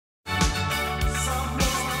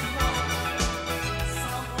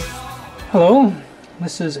Hello,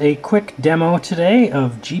 this is a quick demo today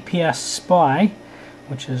of GPSpy,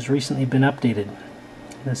 which has recently been updated.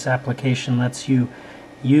 This application lets you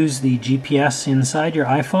use the GPS inside your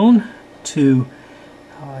iPhone to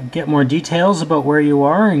get more details about where you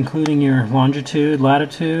are, including your longitude,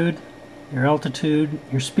 latitude, your altitude,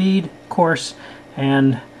 your speed, course,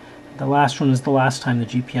 and the last one is the last time the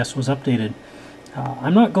GPS was updated.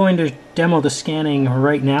 I'm not going to demo the scanning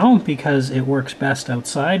right now because it works best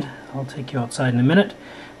outside. I'll take you outside in a minute,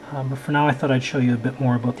 but for now I thought I'd show you a bit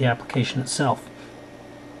more about the application itself.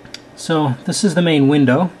 So this is the main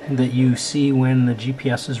window that you see when the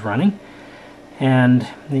GPS is running, and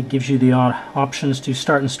it gives you the options to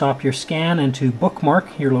start and stop your scan and to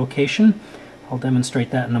bookmark your location. I'll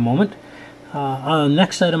demonstrate that in a moment.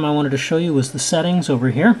 Next item I wanted to show you was the settings over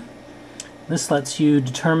here. This lets you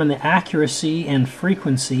determine the accuracy and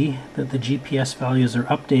frequency that the GPS values are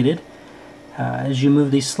updated. As you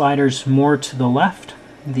move these sliders more to the left,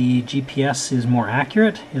 the GPS is more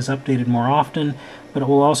accurate, is updated more often, but it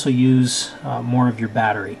will also use more of your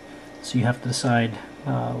battery. So you have to decide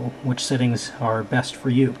which settings are best for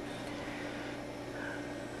you.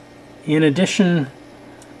 In addition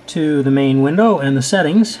to the main window and the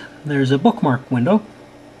settings, there's a bookmark window,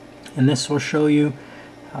 and this will show you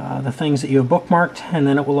the things that you have bookmarked, and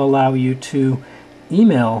then it will allow you to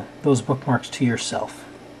email those bookmarks to yourself.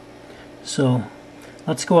 So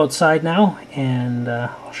let's go outside now, and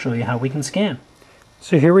I'll show you how we can scan.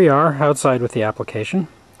 So here we are outside with the application.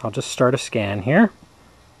 I'll just start a scan here.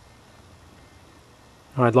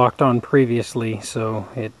 I'd locked on previously, so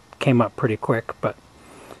it came up pretty quick, but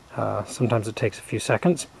sometimes it takes a few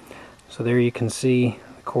seconds. So there you can see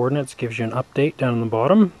the coordinates, gives you an update down on the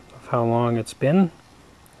bottom of how long it's been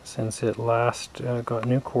since it last got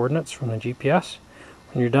new coordinates from the GPS.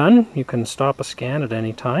 When you're done, you can stop a scan at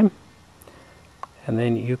any time, and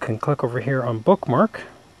then you can click over here on bookmark,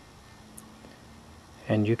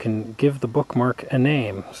 and you can give the bookmark a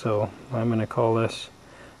name. So I'm going to call this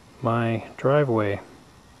my driveway,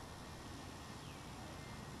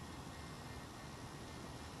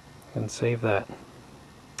 and save that.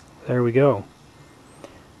 There we go.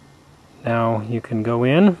 Now you can go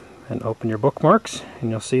in and open your bookmarks,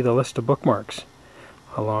 and you'll see the list of bookmarks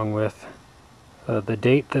along with the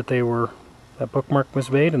date that that bookmark was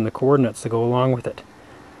made and the coordinates that go along with it.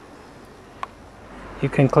 You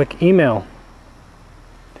can click email,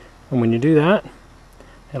 and when you do that,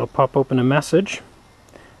 it'll pop open a message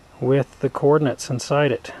with the coordinates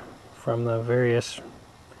inside it from the various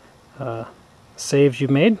saves you've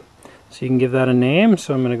made. So you can give that a name,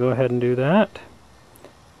 so I'm going to go ahead and do that.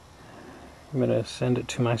 I'm going to send it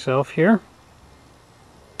to myself here.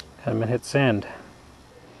 I'm going to hit send.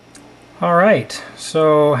 Alright,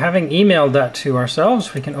 so having emailed that to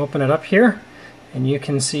ourselves, we can open it up here, and you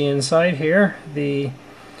can see inside here the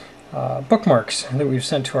bookmarks that we've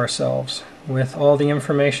sent to ourselves with all the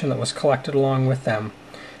information that was collected along with them.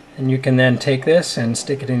 And you can then take this and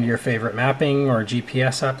stick it into your favorite mapping or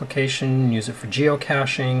GPS application, use it for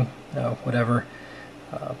geocaching, whatever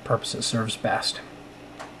purpose it serves best.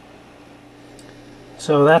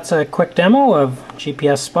 So that's a quick demo of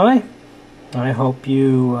GPSpy. I hope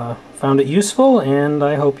you found it useful, and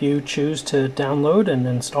I hope you choose to download and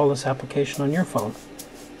install this application on your phone.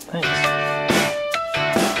 Thanks.